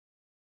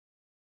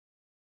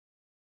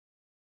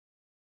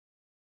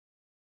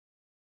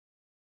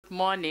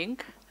morning.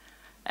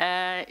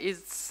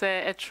 It's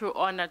a true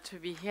honor to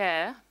be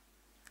here.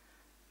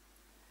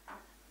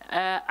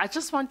 I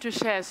just want to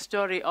share a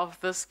story of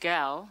this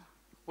girl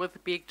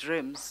with big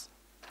dreams.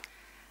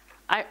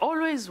 I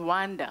always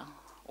wonder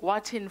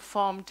what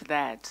informed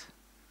that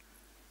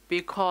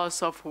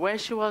because of where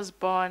she was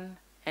born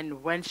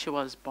and when she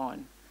was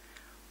born.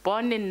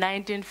 Born in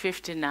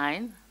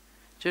 1959,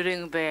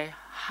 during the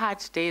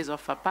hard days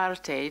of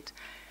apartheid,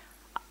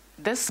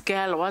 this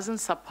girl wasn't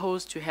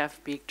supposed to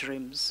have big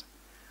dreams.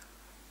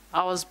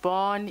 I was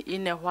born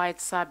in a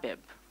white suburb,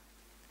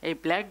 a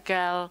black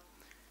girl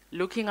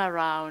looking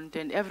around,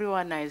 and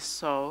everyone I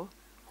saw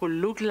who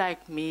looked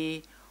like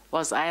me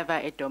was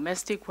either a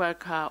domestic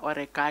worker or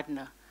a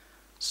gardener.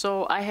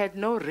 So I had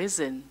no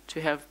reason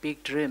to have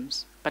big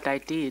dreams, but I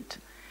did.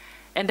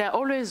 And I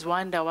always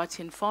wonder what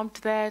informed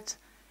that,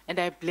 and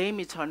I blame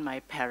it on my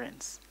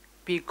parents.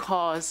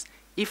 Because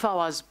if I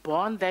was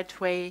born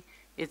that way,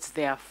 it's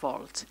their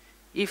fault.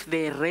 If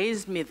they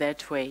raised me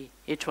that way,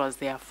 it was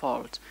their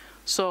fault.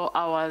 So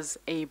I was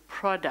a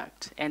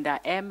product, and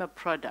I am a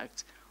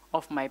product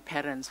of my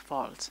parents'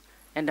 fault,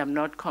 and I'm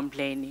not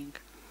complaining.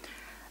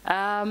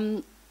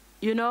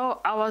 You know,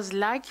 I was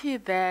lucky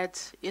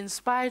that in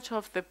spite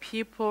of the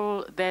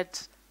people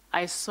that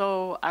I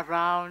saw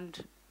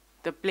around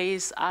the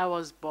place I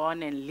was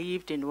born and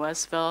lived in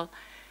Westville,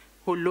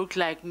 who looked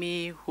like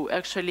me, who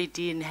actually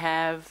didn't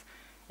have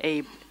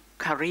a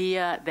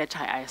career that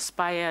I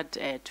aspired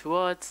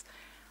towards,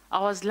 I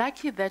was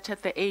lucky that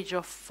at the age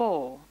of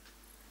 4,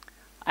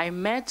 I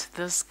met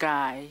this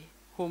guy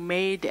who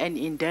made an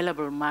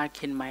indelible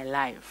mark in my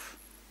life.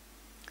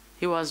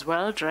 He was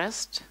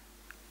well-dressed,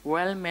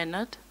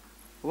 well-mannered,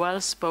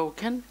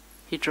 well-spoken,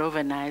 he drove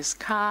a nice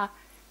car,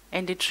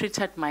 and he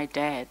treated my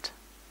dad.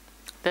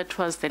 That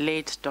was the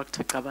late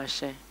Dr.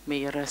 Kabashe, may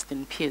you rest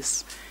in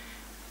peace.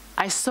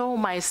 I saw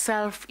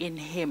myself in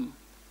him.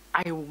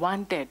 I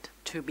wanted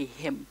to be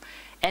him.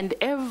 And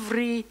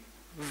every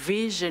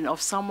vision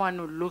of someone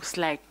who looks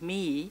like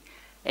me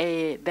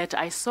that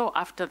I saw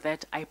after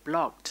that, I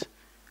blocked.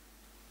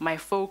 My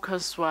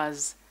focus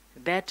was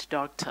that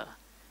doctor.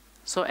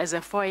 So as a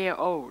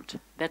 4-year-old,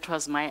 that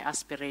was my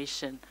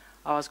aspiration.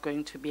 I was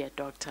going to be a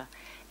doctor.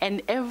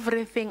 And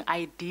everything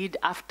I did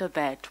after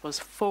that was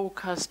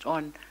focused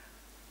on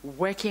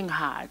working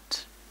hard,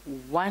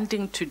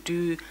 wanting to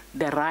do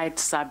the right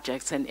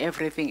subjects and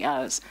everything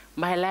else.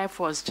 My life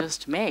was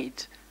just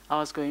made. I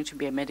was going to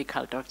be a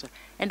medical doctor.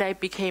 And I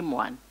became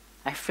one.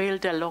 I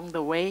failed along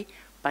the way,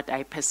 but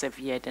I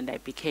persevered and I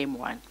became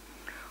one.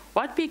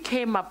 What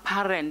became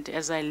apparent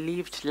as I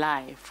lived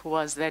life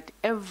was that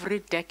every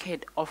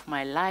decade of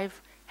my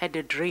life had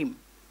a dream.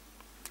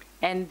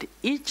 And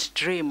each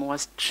dream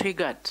was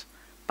triggered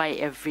by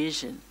a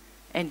vision.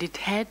 And it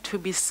had to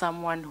be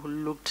someone who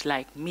looked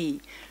like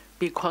me.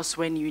 Because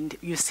when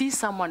you see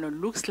someone who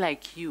looks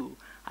like you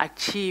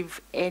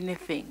achieve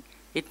anything,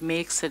 it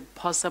makes it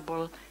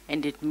possible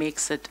and it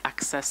makes it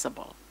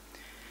accessible.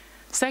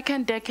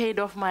 Second decade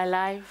of my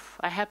life,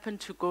 I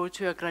happened to go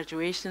to a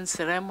graduation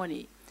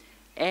ceremony.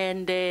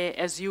 And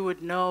as you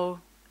would know,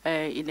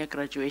 in a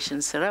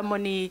graduation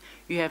ceremony,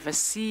 you have a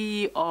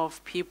sea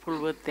of people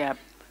with their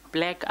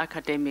black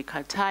academic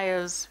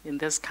attires, in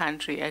this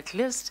country at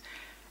least,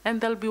 and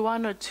there'll be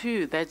one or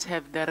two that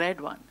have the red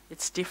one.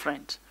 It's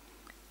different.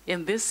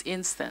 In this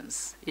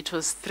instance, it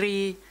was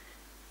 3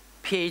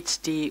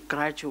 PhD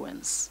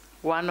graduates.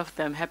 One of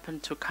them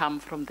happened to come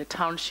from the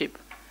township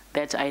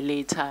that I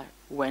later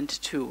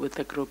went to with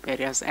the Group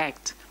Areas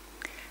Act.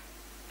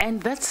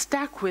 And that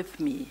stuck with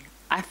me.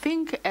 I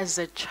think as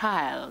a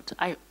child,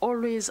 I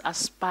always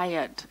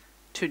aspired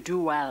to do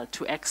well,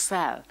 to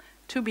excel,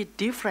 to be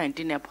different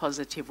in a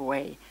positive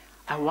way.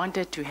 I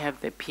wanted to have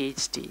the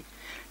PhD,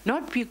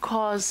 not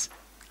because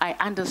I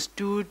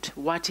understood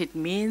what it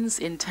means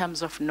in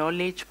terms of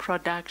knowledge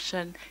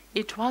production.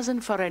 It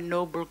wasn't for a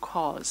noble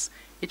cause.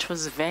 It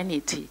was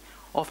vanity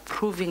of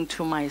proving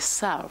to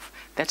myself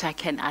that I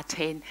can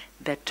attain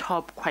the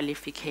top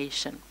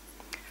qualification.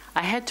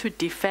 I had to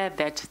defer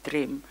that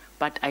dream,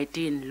 but I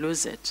didn't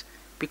lose it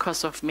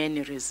because of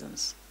many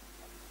reasons.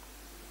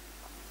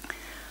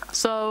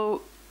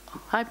 So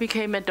I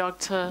became a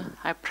doctor.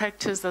 I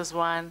practiced as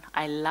one.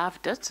 I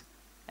loved it,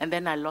 and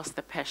then I lost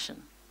the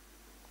passion.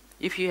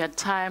 If you had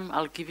time,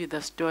 I'll give you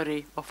the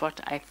story of what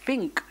I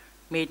think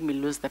made me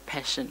lose the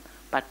passion,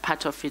 but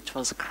part of it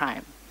was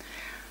crime.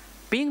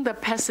 Being the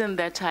person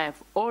that I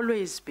have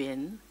always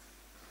been,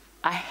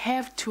 I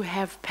have to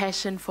have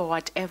passion for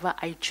whatever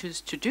I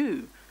choose to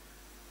do,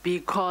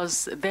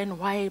 because then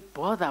why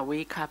bother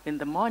wake up in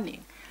the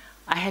morning?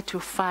 I had to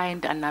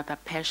find another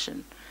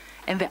passion.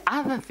 And the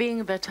other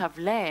thing that I've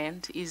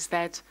learned is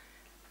that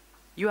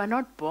you are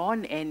not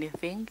born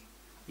anything,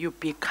 you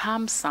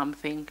become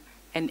something,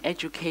 and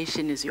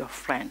education is your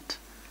friend.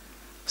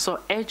 So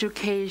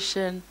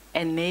education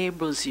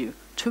enables you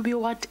to be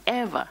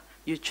whatever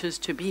you choose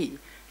to be.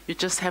 You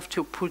just have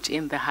to put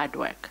in the hard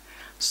work.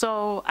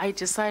 So I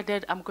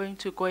decided I'm going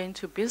to go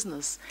into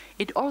business.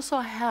 It also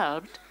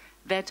helped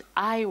that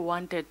I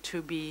wanted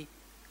to be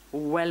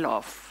well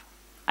off.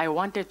 I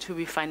wanted to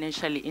be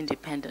financially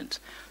independent.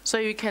 So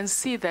you can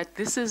see that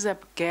this is a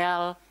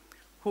girl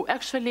who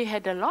actually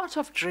had a lot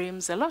of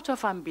dreams, a lot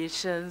of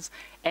ambitions,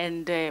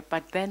 and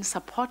but then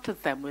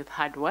supported them with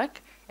hard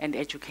work and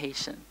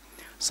education.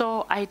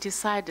 So I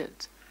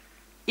decided,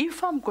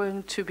 if I'm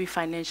going to be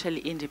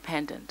financially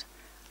independent,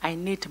 I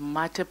need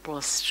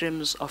multiple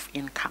streams of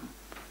income.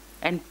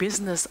 And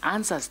business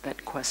answers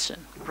that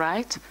question,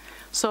 right?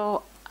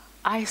 So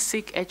I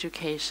seek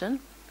education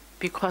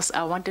because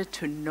I wanted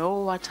to know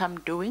what I'm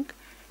doing,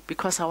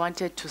 because I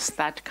wanted to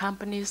start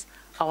companies,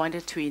 I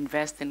wanted to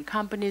invest in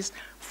companies.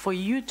 For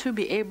you to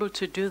be able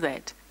to do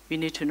that, you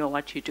need to know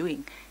what you're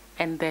doing.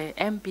 And the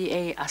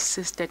MBA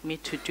assisted me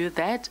to do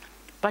that,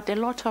 but a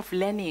lot of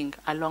learning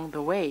along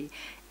the way.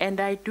 And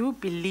I do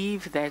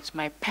believe that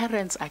my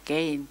parents,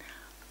 again,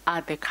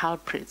 are the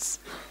culprits,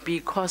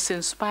 because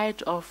in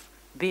spite of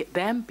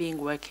them being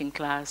working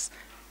class,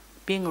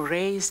 being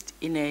raised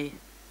in a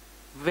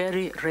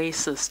very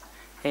racist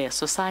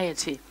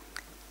society,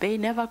 they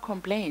never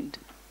complained.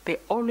 They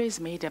always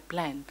made a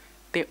plan.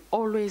 They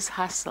always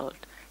hustled.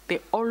 They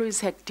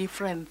always had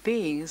different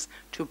things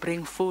to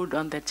bring food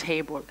on the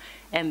table.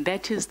 And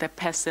that is the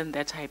person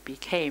that I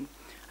became.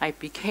 I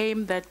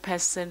became that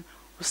person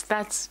who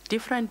starts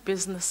different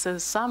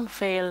businesses. Some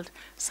failed,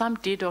 some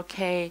did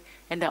okay,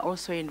 and I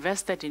also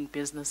invested in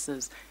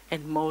businesses,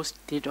 and most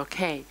did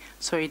okay.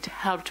 So it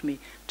helped me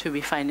to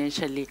be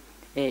financially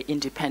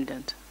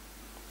independent.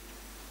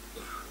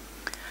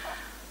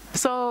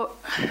 So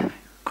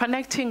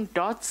connecting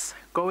dots,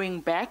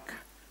 going back,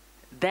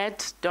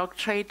 that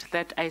doctorate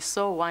that I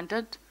so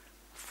wanted,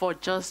 for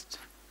just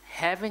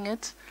having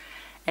it,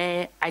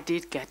 I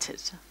did get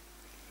it.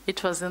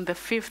 It was in the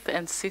 5th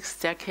and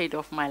 6th decade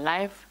of my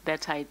life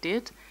that I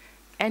did.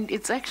 And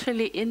it's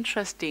actually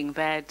interesting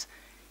that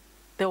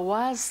there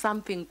was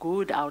something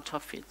good out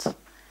of it.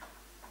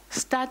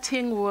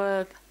 Starting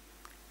with,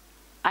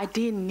 I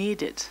didn't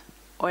need it,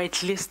 or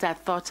at least I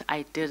thought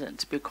I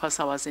didn't, because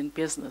I was in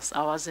business.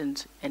 I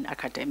wasn't an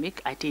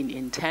academic. I didn't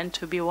intend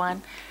to be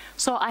one.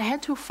 So I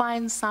had to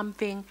find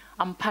something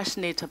I'm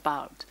passionate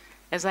about.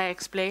 As I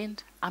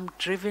explained, I'm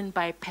driven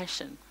by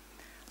passion.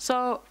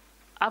 So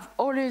I've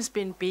always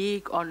been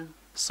big on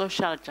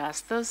social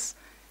justice,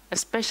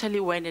 especially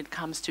when it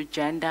comes to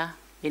gender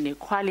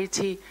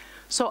inequality.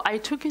 So I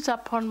took it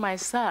upon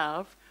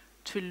myself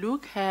to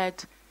look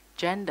at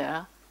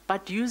gender,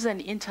 but use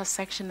an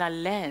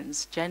intersectional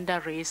lens,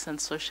 gender, race, and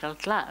social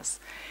class.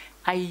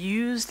 I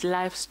used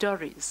life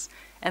stories.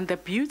 And the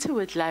beauty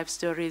with life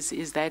stories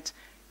is that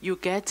you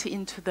get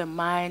into the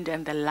mind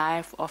and the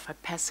life of a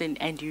person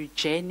and you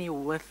journey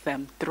with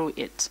them through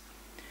it.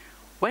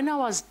 When I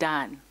was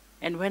done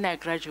and when I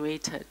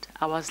graduated,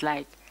 I was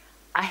like,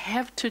 I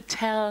have to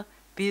tell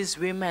these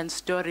women's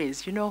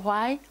stories. You know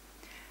why?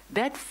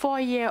 That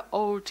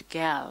 4-year-old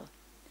girl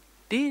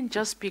didn't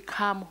just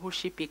become who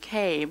she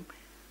became,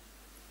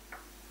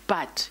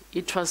 but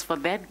it was for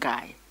that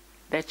guy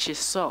that she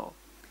saw.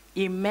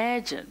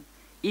 Imagine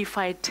if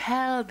I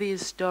tell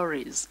these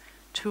stories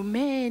to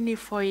many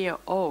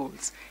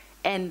 4-year-olds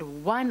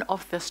and one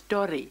of the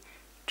story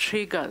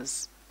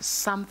triggers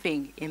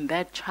something in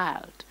that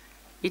child.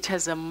 It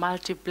has a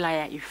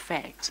multiplier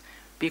effect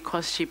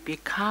because she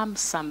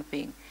becomes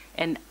something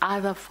and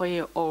other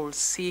 4-year-olds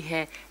see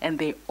her and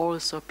they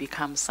also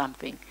become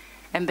something.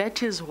 And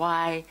that is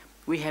why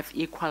we have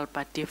equal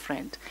but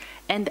different.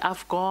 And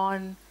I've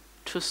gone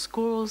to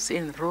schools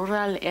in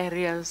rural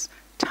areas,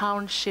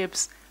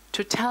 townships,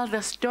 to tell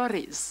the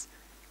stories,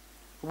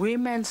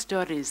 women's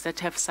stories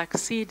that have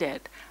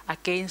succeeded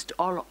against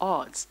all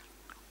odds.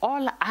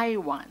 All I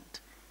want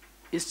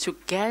is to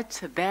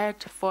get that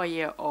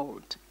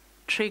 4-year-old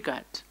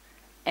triggered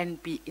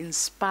and be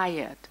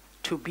inspired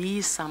to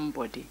be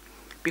somebody.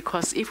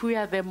 Because if we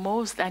are the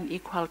most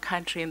unequal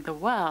country in the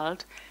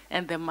world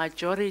and the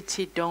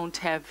majority don't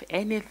have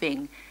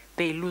anything,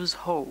 they lose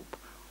hope.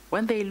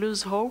 When they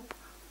lose hope,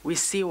 we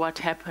see what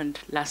happened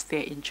last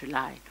year in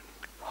July.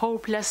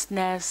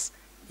 Hopelessness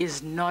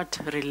is not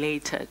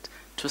related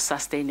to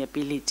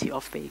sustainability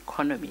of the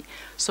economy.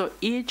 So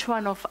each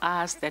one of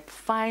us that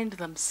find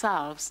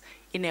themselves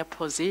in a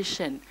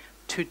position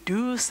to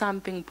do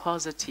something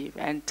positive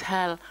and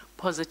tell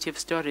positive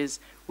stories,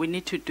 we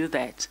need to do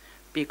that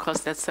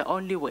because that's the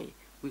only way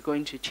we're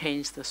going to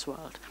change this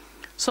world.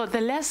 So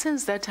the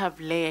lessons that I've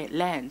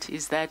learned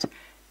is that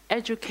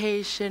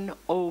education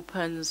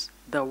opens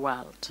the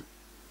world.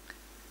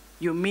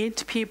 You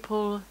meet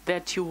people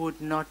that you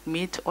would not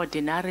meet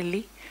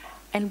ordinarily,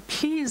 and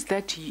please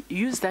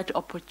use that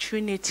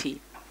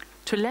opportunity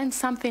to learn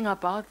something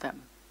about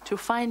them, to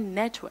find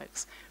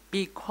networks,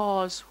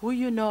 because who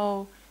you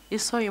know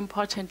is so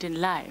important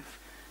in life,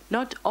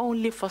 not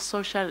only for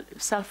social,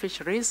 selfish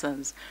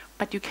reasons,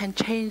 but you can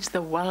change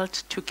the world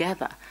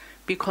together.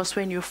 Because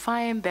when you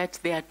find that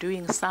they are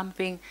doing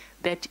something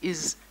that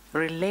is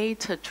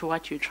related to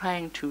what you're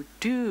trying to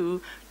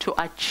do to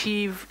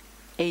achieve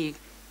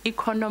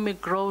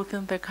economic growth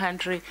in the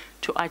country,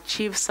 to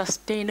achieve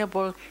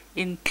sustainable,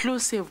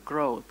 inclusive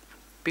growth,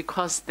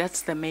 because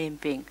that's the main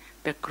thing.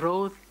 The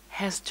growth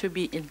has to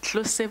be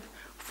inclusive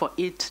for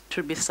it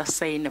to be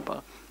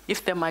sustainable.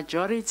 If the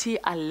majority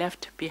are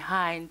left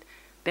behind,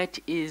 that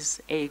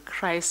is a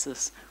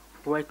crisis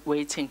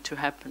waiting to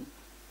happen.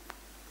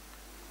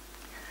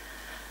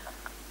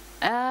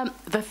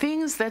 The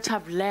things that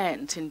I've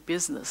learned in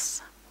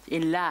business,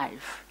 in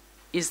life,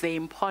 is the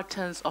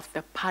importance of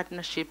the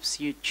partnerships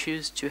you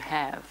choose to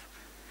have.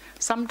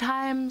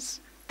 Sometimes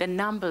the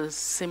numbers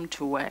seem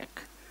to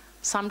work.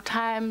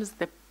 Sometimes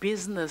the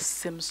business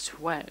seems to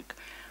work.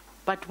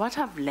 But what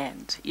I've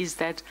learned is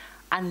that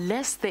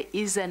unless there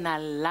is an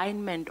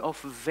alignment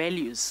of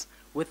values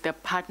with the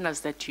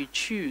partners that you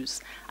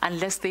choose,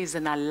 unless there is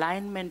an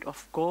alignment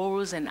of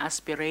goals and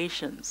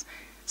aspirations,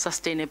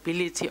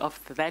 sustainability of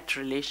that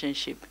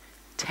relationship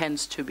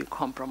tends to be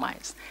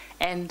compromised.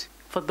 And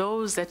for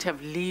those that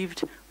have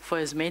lived for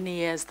as many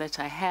years that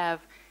I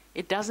have,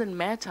 it doesn't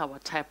matter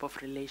what type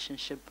of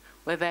relationship,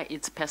 whether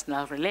it's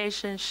personal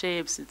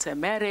relationships, it's a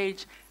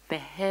marriage, there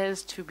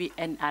has to be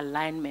an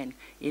alignment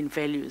in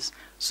values.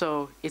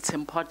 So it's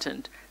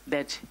important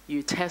that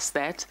you test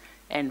that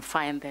and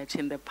find that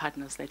in the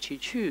partners that you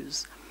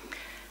choose.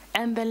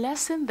 And the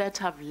lesson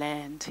that I've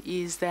learned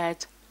is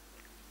that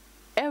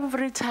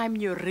every time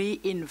you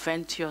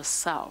reinvent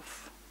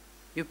yourself,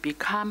 you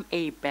become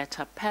a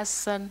better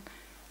person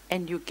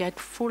and you get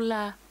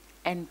fuller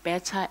and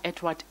better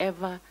at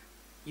whatever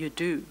you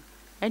do.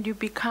 And you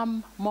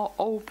become more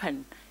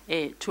open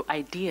to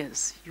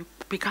ideas. You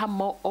become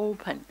more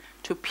open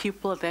to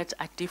people that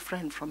are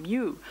different from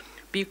you.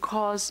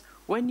 Because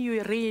when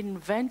you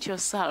reinvent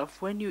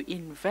yourself, when you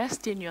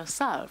invest in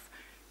yourself,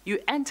 you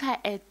enter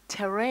a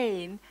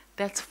terrain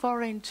that's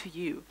foreign to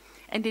you.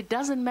 And it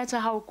doesn't matter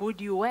how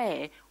good you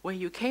were, where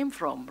you came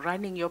from,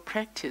 running your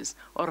practice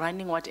or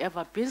running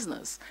whatever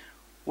business.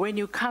 When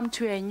you come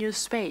to a new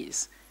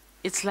space,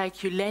 it's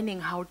like you're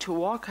learning how to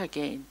walk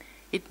again.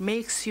 It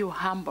makes you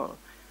humble.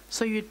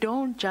 So you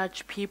don't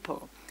judge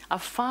people.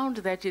 I've found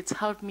that it's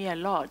helped me a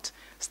lot,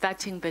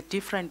 starting the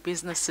different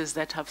businesses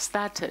that I've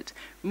started,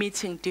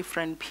 meeting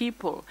different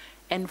people,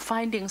 and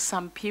finding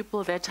some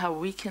people that are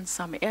weak in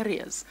some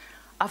areas.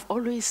 I've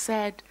always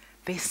said,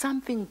 there's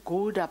something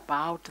good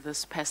about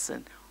this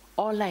person.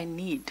 All I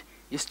need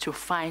is to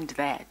find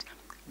that.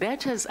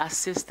 That has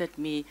assisted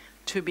me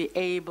to be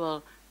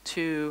able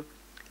to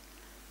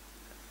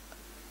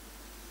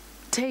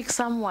take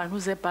someone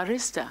who's a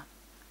barista,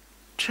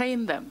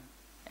 train them,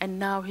 and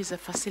now he's a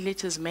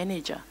facilities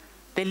manager.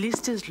 The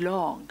list is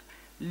long.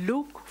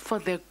 Look for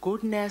the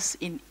goodness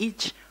in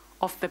each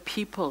of the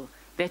people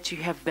that you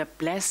have the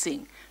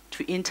blessing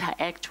to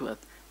interact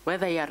with,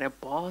 whether you're a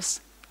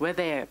boss,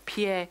 whether you're a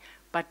peer,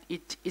 but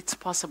it's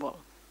possible.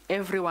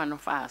 Every one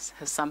of us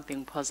has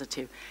something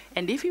positive.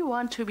 And if you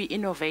want to be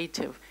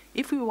innovative,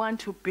 if we want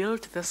to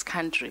build this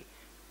country,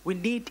 we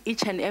need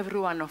each and every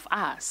one of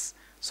us.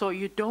 So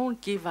you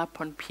don't give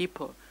up on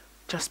people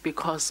just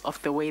because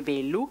of the way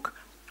they look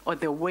or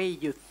the way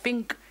you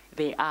think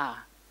they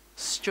are.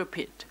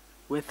 Stupid,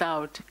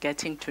 without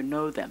getting to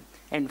know them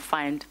and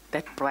find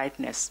that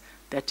brightness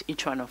that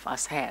each one of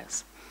us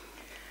has.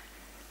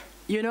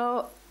 You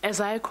know, as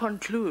I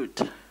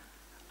conclude,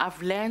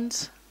 I've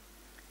learned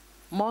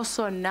more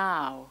so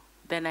now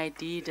than I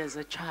did as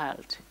a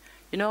child.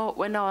 You know,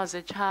 when I was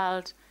a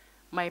child,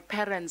 my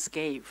parents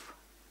gave,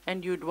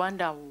 and you'd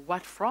wonder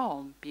what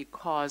from,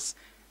 because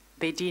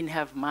they didn't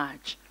have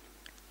much.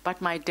 But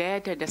my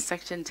dad had a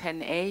Section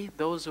 10A.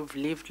 Those who've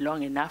lived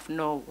long enough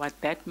know what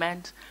that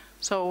meant.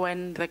 So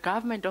when the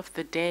government of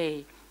the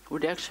day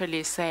would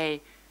actually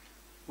say,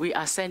 we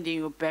are sending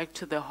you back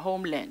to the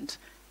homeland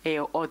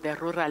or the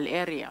rural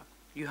area,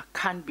 you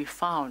can't be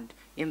found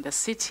in the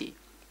city,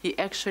 he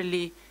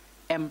actually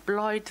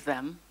employed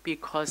them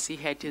because he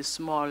had his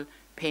small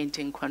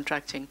painting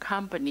contracting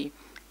company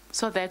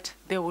so that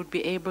they would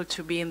be able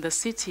to be in the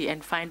city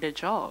and find a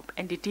job,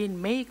 and it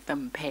didn't make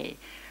them pay.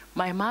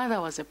 My mother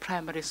was a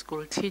primary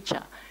school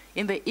teacher.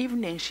 In the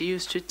evening, she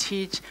used to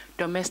teach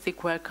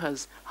domestic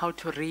workers how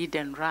to read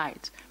and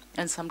write.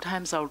 And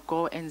sometimes I would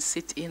go and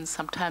sit in.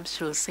 Sometimes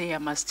she'll say, I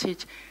must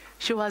teach.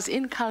 She was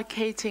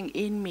inculcating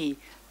in me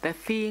the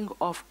thing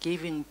of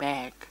giving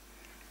back.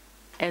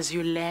 As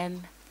you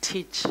learn,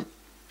 teach.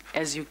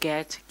 As you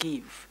get,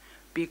 give.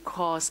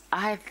 Because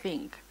I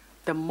think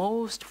the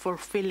most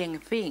fulfilling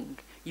thing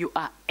you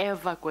are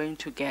ever going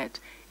to get,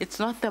 it's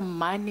not the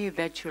money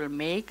that you'll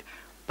make,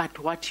 but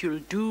what you'll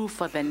do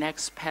for the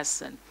next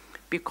person,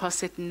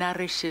 because it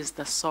nourishes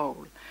the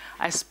soul.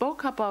 I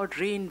spoke about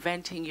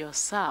reinventing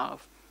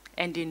yourself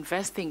and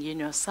investing in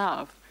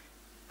yourself,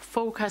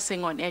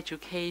 focusing on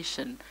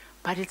education,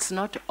 but it's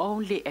not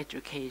only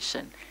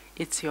education.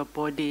 It's your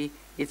body,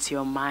 it's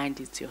your mind,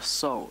 it's your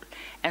soul.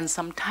 And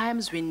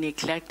sometimes we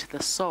neglect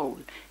the soul.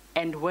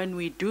 And when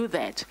we do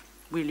that,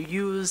 we'll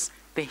use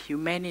the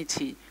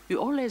humanity. We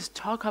always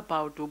talk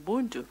about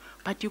Ubuntu,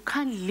 but you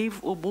can't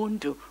live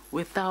Ubuntu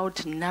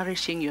without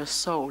nourishing your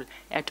soul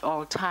at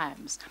all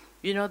times.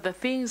 You know, the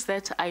things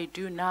that I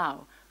do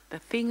now, the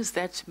things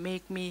that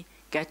make me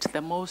get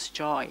the most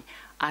joy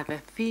are the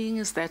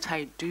things that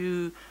I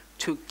do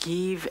to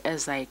give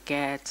as I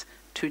get,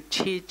 to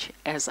teach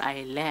as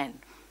I learn.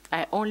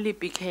 I only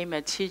became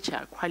a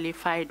teacher,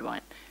 qualified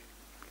one,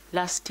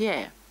 last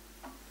year.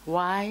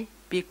 Why?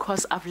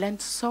 Because I've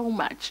learned so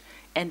much,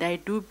 and I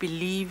do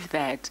believe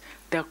that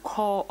the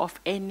core of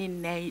any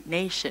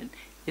nation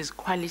is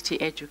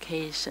quality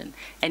education.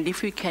 And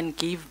if we can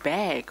give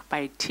back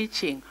by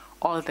teaching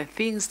all the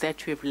things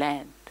that we've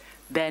learned,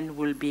 then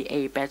we'll be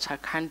a better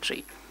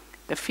country.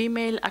 The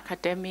Female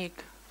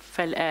Academic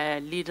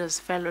Leaders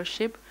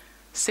Fellowship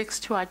seeks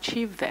to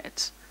achieve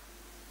that.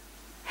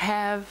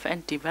 Have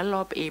and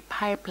develop a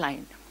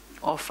pipeline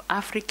of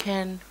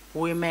African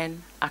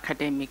women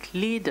academic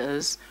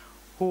leaders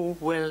who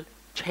will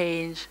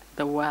change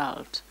the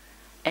world.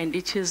 And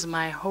it is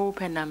my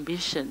hope and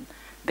ambition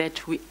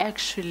that we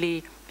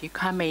actually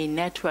become a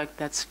network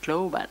that's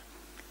global.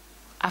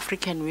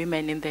 African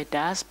women in the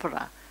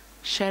diaspora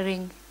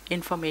sharing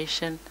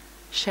information,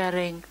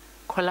 sharing,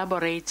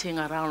 collaborating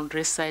around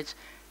research,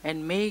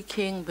 and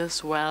making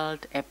this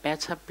world a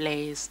better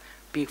place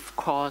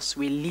because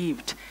we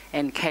lived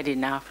and cared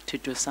enough to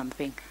do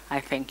something. I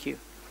thank you.